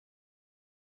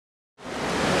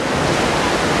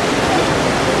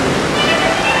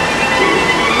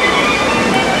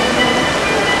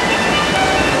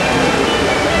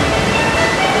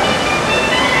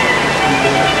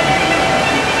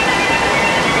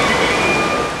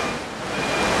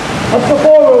Has the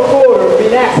moral order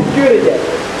been executed yet?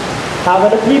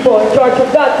 Haven't the people in charge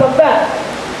of that come back?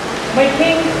 My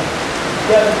king,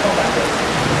 they haven't come back yet.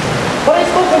 But I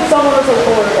spoke with someone who's a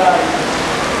Porter guy,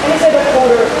 and he said that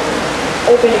Porter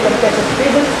openly confessed his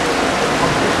treasons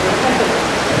after he repented.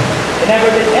 He never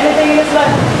did anything in his life,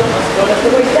 so that's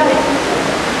the way he died.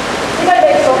 He died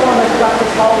like someone who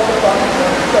practiced how to talk and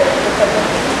church, etc.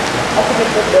 As if it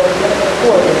was though he had been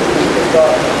poor with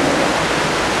God.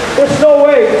 There's no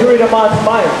way to read a man's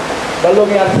mind by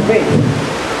looking at his face.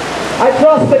 I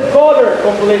trusted Father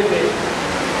completely.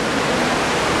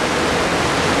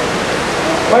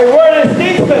 My word is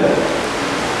statesman.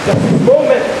 Just this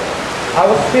moment, I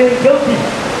was feeling guilty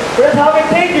for not having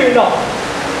paid you enough.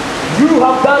 You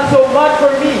have done so much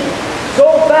for me, so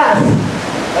fast,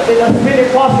 that it has been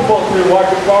impossible to reward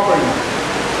you properly.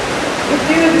 If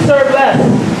you deserve less,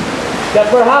 then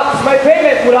perhaps my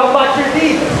payment would have matched your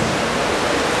deeds.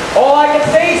 All I can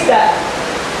say is that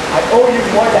I owe you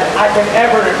more than I can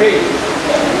ever repay.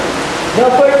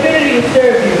 The opportunity to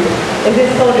serve you is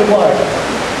its own reward.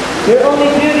 Your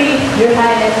only duty, your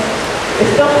highness, is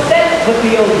to accept what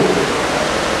we owe you.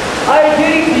 Our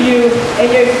duty to you and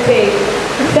your state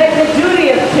is like the duty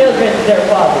of children to their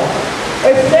fathers,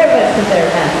 or servants to their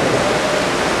masters.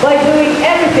 By doing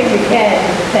everything we can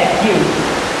to protect you,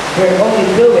 we're only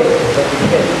doing what we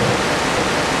can.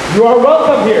 You are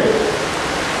welcome here.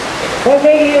 By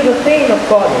making you the thane of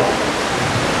God,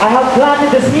 I have planted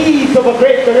the seeds of a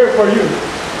great career for you,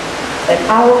 and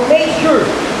I will make sure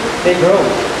they grow.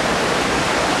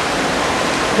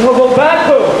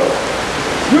 Guadalupe,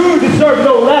 you deserve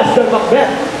no less than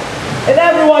Macbeth, and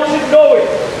everyone should know it,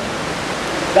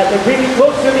 that to bring you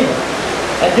close to me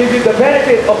and give you the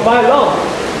benefit of my love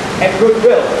and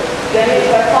goodwill. then if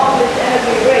I accomplish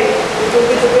anything great, it will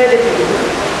be to credit you.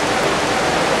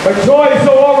 My joy is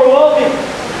so overwhelming,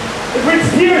 it brings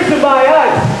tears to my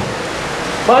eyes.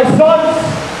 My sons,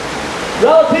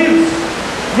 relatives,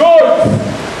 lords,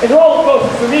 and all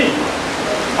closest to me,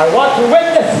 I want to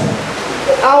witness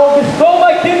that I will bestow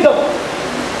my kingdom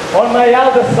on my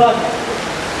eldest son,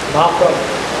 Malcolm.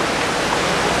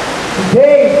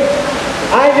 Today,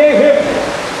 I name him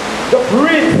the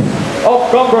Prince of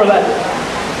Cumberland.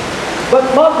 But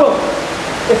Malcolm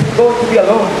is going to be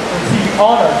alone to receive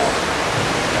honors,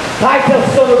 titles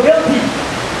of nobility,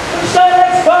 and shine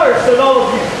like stars on all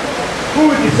of you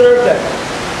who deserve them.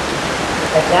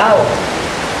 And now,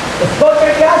 let's go to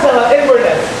your castle at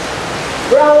Inverness,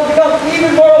 where I will become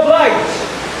even more obliged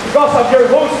because of your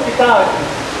hospitality.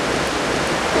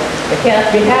 I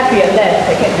cannot be happy unless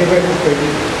I can be working for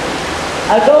you.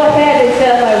 I'll go ahead and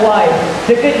tell my wife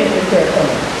the good news is you're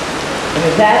coming. And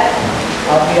with that,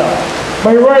 I'll be off.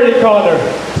 My worthy Connor,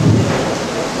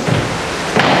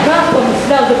 Malcolm is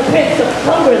now the Prince of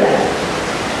Cumberland.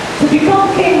 To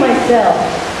become king myself,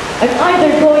 I'm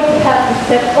either going to have to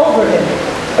step over him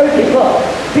or give up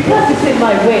because he's in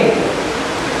my way.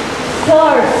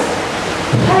 Stars,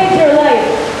 hide your light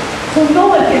so no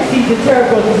one can see the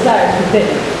terrible desires within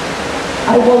it.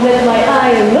 I won't let my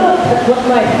eye look at what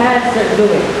my hands are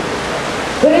doing.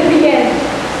 But in the end,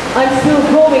 I'm still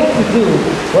going to do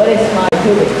what is my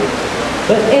doing.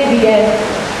 But in the end,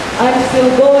 I'm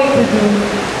still going to do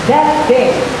that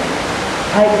thing.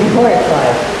 I'd be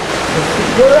horrified.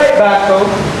 you're right, Banco.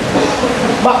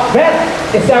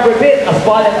 Macbeth is every bit as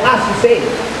violent as you say,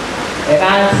 and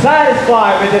I am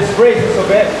satisfied with the praises of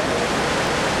him.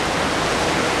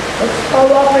 Let's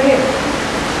follow after him.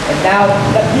 And now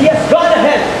that he has gone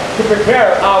ahead to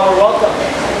prepare our welcome,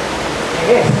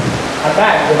 he is a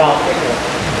man without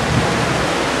figure.